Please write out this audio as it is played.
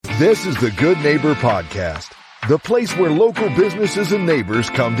This is the Good Neighbor Podcast, the place where local businesses and neighbors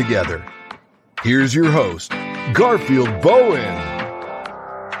come together. Here's your host, Garfield Bowen.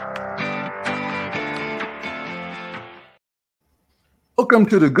 Welcome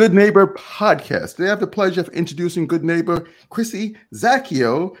to the Good Neighbor Podcast. Today I have the pleasure of introducing good neighbor Chrissi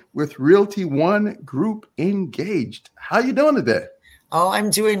Zaccheo with Realty One Group Engage. How you doing today? Oh, I'm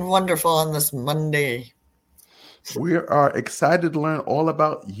doing wonderful on this Monday. We are excited to learn all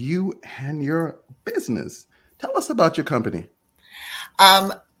about you and your business. Tell us about your company.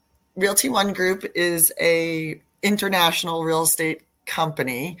 Realty One Group is a international real estate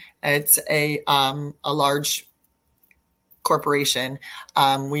company. It's a large corporation.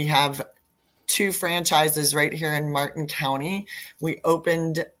 We have 2 franchises right here in Martin County. We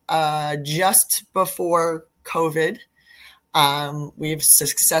opened just before COVID. We've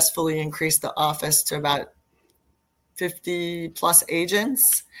successfully increased the office to about 50 plus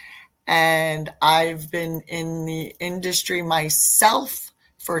agents. And I've been in the industry myself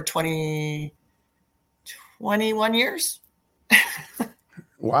for 21 years.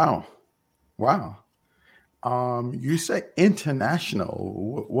 Wow. You say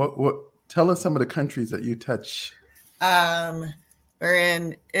international. What tell us some of the countries that you touch. We're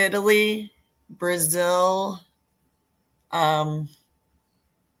in Italy, Brazil,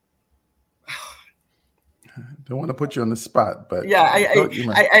 don't want to put you on the spot, but yeah,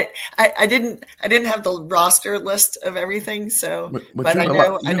 I didn't have the roster list of everything. So, but I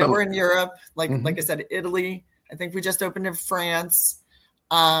know we're in Europe. Like I said, Italy. I think we just opened in France.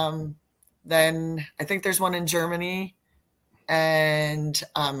 Then I think there's one in Germany, and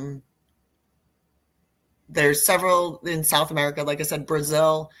there's several in South America. Like I said,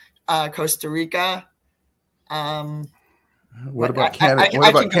 Brazil, Costa Rica. What about Canada? What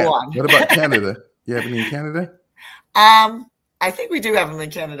about Canada? You have any in Canada? I think we do have them in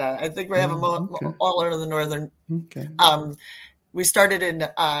Canada. I think we have them all over the northern. Okay. We started in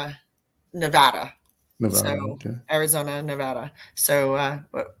Nevada. So Arizona, Nevada. So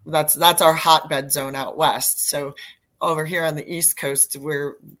that's our hotbed zone out west. So over here on the East Coast,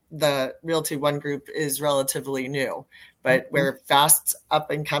 where the Realty One Group is relatively new, but we're fast up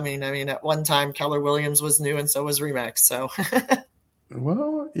and coming. I mean, at one time, Keller Williams was new, and so was Remax. So.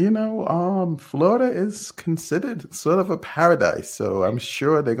 Well, Florida is considered sort of a paradise, so I'm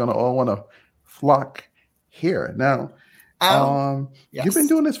sure they're going to all want to flock here. Now, yes. You've been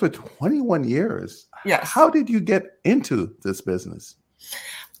doing this for 21 years. Yes. How did you get into this business?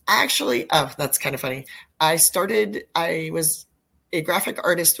 Actually, that's kind of funny. I was a graphic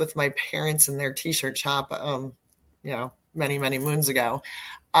artist with my parents in their t-shirt shop, many, many moons ago.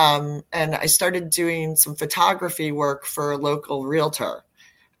 And I started doing some photography work for a local realtor.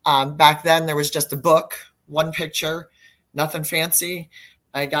 Back then, there was just a book, one picture, nothing fancy.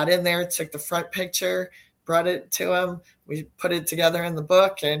 I got in there, took the front picture, brought it to him. We put it together in the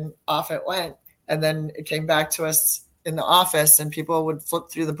book, and off it went. And then it came back to us in the office, and people would flip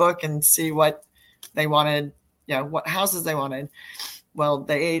through the book and see what they wanted, what houses they wanted. Well,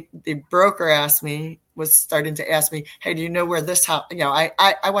 the broker was starting to ask me, hey, do you know where this house,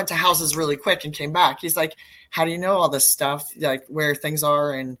 I went to houses really quick and came back. He's like, how do you know all this stuff, like where things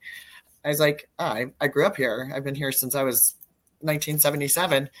are? And I was like, I grew up here. I've been here since I was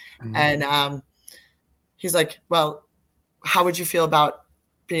 1977. Mm-hmm. And he's like, well, how would you feel about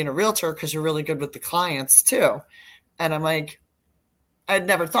being a realtor? Because you're really good with the clients too. And I'm like, I'd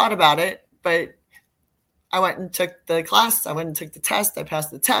never thought about it, but I went and took the class. I went and took the test. I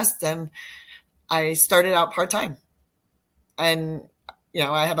passed the test, and I started out part-time. And,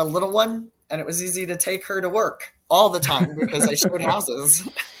 I had a little one, and it was easy to take her to work all the time because I showed houses.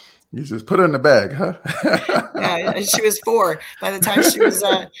 You just put her in the bag, huh? Yeah, she was 4. By the time she was,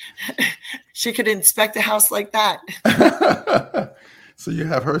 she could inspect a house like that. So you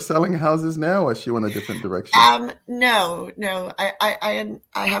have her selling houses now, or is she went a different direction? No. I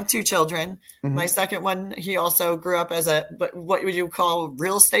have 2 children. Mm-hmm. My second one, he also grew up as what would you call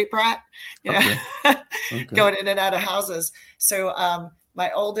real estate brat? Okay. Going in and out of houses. So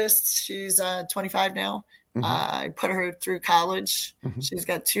my oldest, she's 25 now. Mm-hmm. I put her through college. Mm-hmm. She's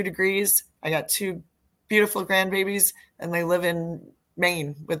got 2 degrees. I got 2 beautiful grandbabies, and they live in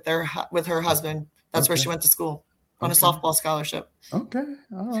Maine with her husband. That's where she went to school. On a softball scholarship. Okay.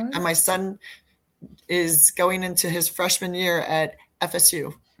 All right. And my son is going into his freshman year at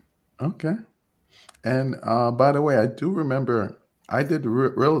FSU. Okay. And by the way, I do remember I did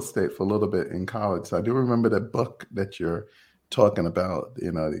real estate for a little bit in college. So I do remember the book that you're talking about.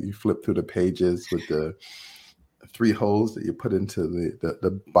 You flip through the pages with the 3 holes that you put into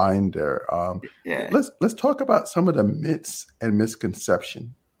the binder. Let's talk about some of the myths and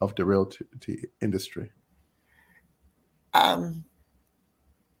misconception of the realty industry?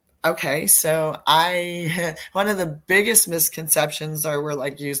 Okay, so one of the biggest misconceptions are we're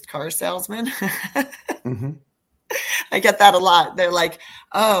like used car salesmen. Mm-hmm. I get that a lot. They're like,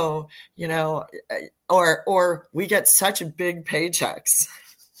 oh, or we get such big paychecks.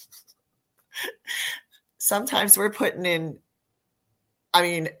 Sometimes we're putting in,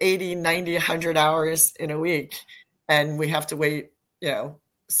 80, 90, 100 hours in a week, and we have to wait,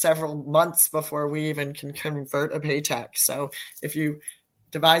 several months before we even can convert a paycheck. So if you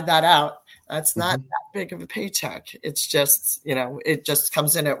divide that out, that's not Mm-hmm. that big of a paycheck. It's just, it just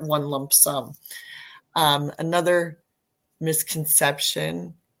comes in at one lump sum. Another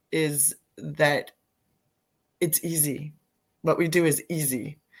misconception is that it's easy. What we do is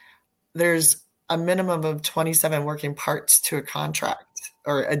easy. There's a minimum of 27 working parts to a contract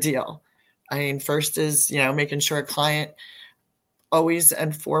or a deal. First is, making sure a client always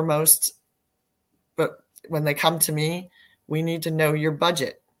and foremost, but when they come to me, we need to know your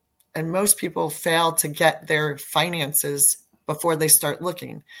budget. And most people fail to get their finances before they start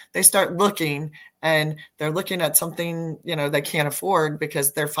looking. They start looking and they're looking at something, they can't afford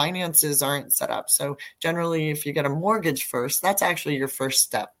because their finances aren't set up. So generally, if you get a mortgage first, that's actually your first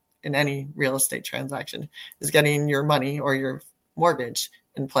step in any real estate transaction, is getting your money or your mortgage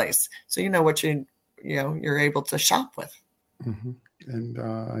in place. So what you're able to shop with. Mm-hmm. And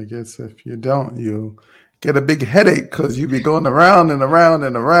I guess if you don't, you get a big headache because you be going around and around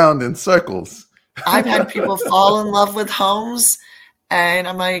and around in circles. I've had people fall in love with homes, and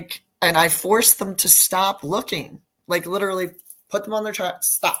I'm like, and I force them to stop looking, like literally put them on their track,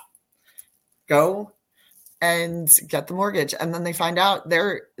 stop, go and get the mortgage. And then they find out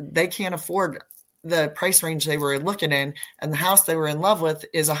they can't afford the price range they were looking in, and the house they were in love with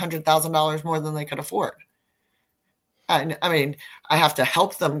is $100,000 more than they could afford. And I have to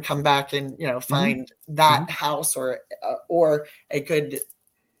help them come back and, find Mm-hmm. that Mm-hmm. house or a good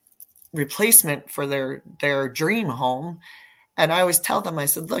replacement for their dream home. And I always tell them, I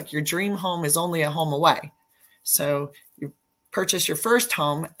said, look, your dream home is only a home away. So you purchase your first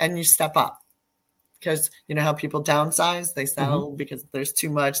home and you step up, because you know how people downsize, they sell Mm-hmm. because there's too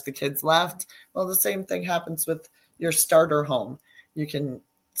much, the kids left. Well, the same thing happens with your starter home. You can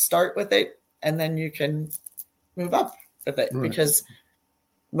start with it and then you can move up with it, Right. because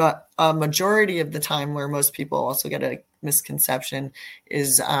but a majority of the time, where most people also get a misconception,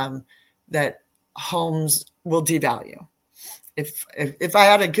 is that homes will devalue. If I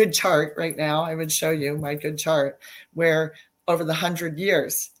had a good chart right now, I would show you my good chart where over the 100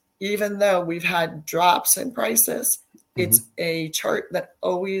 years, even though we've had drops in prices, Mm-hmm. it's a chart that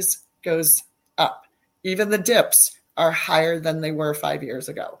always goes up. Even the dips are higher than they were 5 years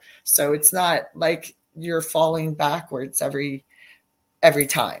ago. So it's not like you're falling backwards every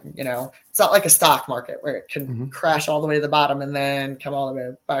time. It's not like a stock market where it can Mm-hmm. crash all the way to the bottom and then come all the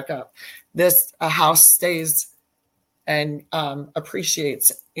way back up. A house stays and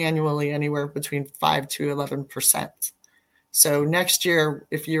appreciates annually anywhere between 5 to 11%. So next year,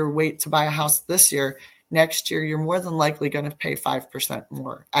 if you wait to buy a house this year, next year you're more than likely going to pay 5%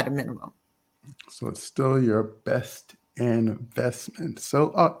 more at a minimum. So it's still your best investment. So,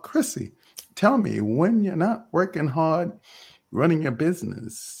 Chrissi, tell me, when you're not working hard, running your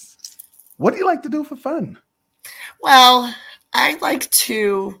business, what do you like to do for fun? Well, I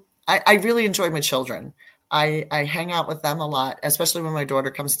really enjoy my children. I hang out with them a lot, especially when my daughter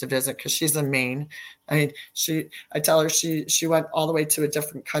comes to visit, because she's in Maine. I tell her she went all the way to a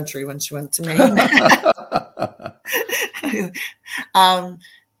different country when she went to Maine.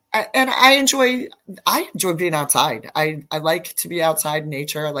 And I enjoy being outside. I like to be outside in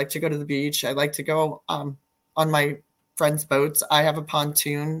nature. I like to go to the beach. I like to go on my friends' boats. I have a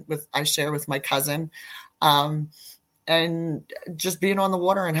pontoon I share with my cousin, and just being on the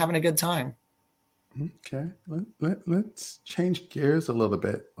water and having a good time. Okay, let's change gears a little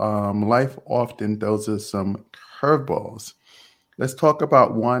bit. Life often throws us some curveballs. Let's talk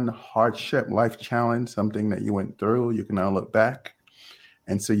about one hardship, life challenge, something that you went through. You can now look back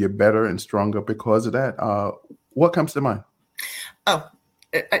and say you're better and stronger because of that. What comes to mind? Oh,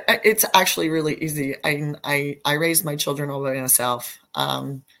 it's actually really easy. I raised my children all by myself.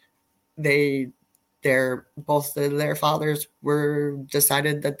 Both their fathers were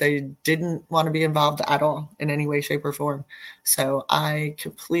decided that they didn't want to be involved at all in any way, shape, or form. So I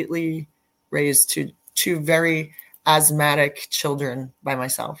completely raised two very asthmatic children by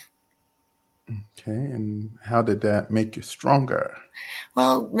myself. Okay, and how did that make you stronger?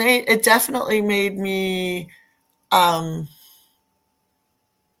 Well, it definitely made me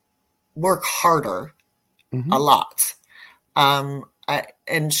work harder Mm-hmm. a lot.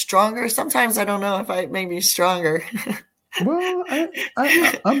 and stronger. Sometimes I don't know if I made me stronger. Well,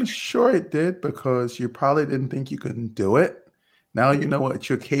 I'm sure it did, because you probably didn't think you couldn't do it. Now you know what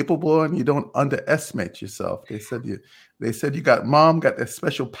you're capable, and you don't underestimate yourself. They said you mom got their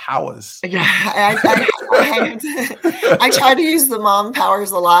special powers. Yeah, I try to use the mom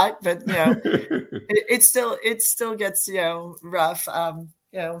powers a lot, but it still gets rough.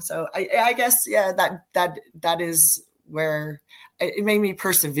 So I guess that is where it made me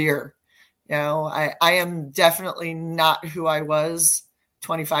persevere. I am definitely not who I was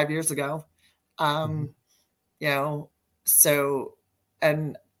 25 years ago. So,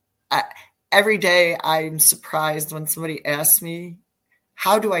 and every day I'm surprised when somebody asks me,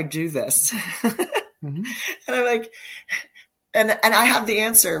 how do I do this? And I'm like, and I have the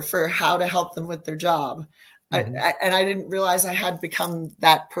answer for how to help them with their job. And I didn't realize I had become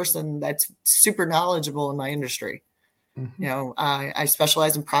that person that's super knowledgeable in my industry. I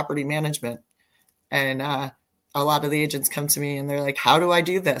specialize in property management, and a lot of the agents come to me and they're like, how do I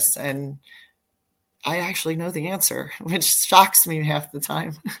do this? And I actually know the answer, which shocks me half the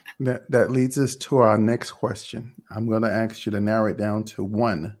time. That leads us to our next question. I'm going to ask you to narrow it down to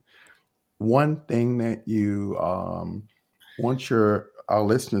one thing that you want our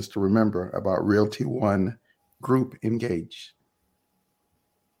listeners to remember about Realty One Group Engage.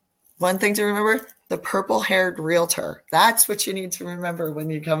 One thing to remember, the purple-haired realtor. That's what you need to remember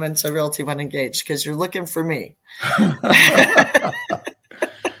when you come into Realty One Engage, because you're looking for me.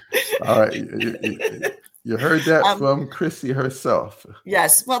 All right. You heard that from Chrissi herself.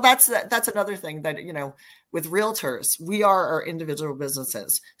 Yes. Well, that's another thing that, with realtors, we are our individual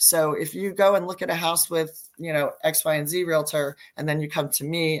businesses. So if you go and look at a house with, X, Y, and Z realtor, and then you come to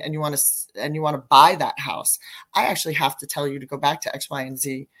me and you want to buy that house, I actually have to tell you to go back to X, Y, and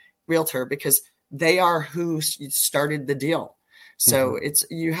Z realtor, because they are who started the deal. So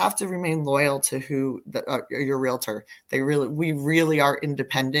you have to remain loyal to your realtor. We really are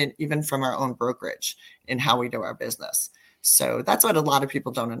independent, even from our own brokerage, in how we do our business. So that's what a lot of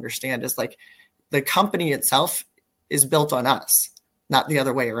people don't understand, is like the company itself is built on us, not the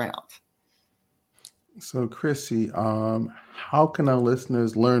other way around. So Chrissi, how can our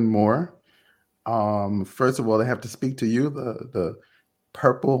listeners learn more? First of all, they have to speak to you, the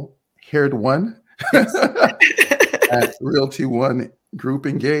purple-haired one. Yes. At Realty One Group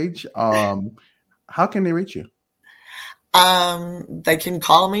Engage. How can they reach you? They can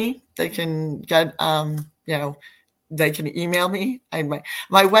call me. They can get, they can email me.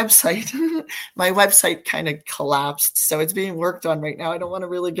 My website, my website kind of collapsed, so it's being worked on right now. I don't want to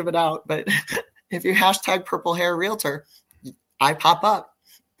really give it out, but if you hashtag purple hair realtor, I pop up.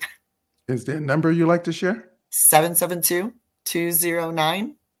 Is there a number you like to share?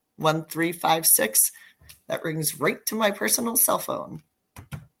 772-209-1356. That rings right to my personal cell phone.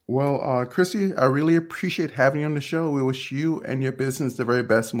 Well, Chrissi, I really appreciate having you on the show. We wish you and your business the very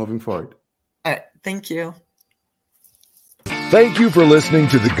best moving forward. All right. Thank you. Thank you for listening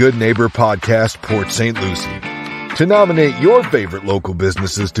to the Good Neighbor Podcast, Port St. Lucie. To nominate your favorite local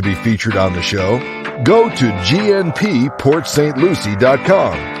businesses to be featured on the show, go to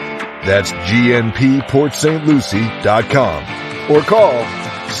gnpportstlucie.com. That's gnpportstlucie.com. Or call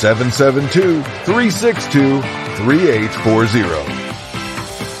 772-362-3840.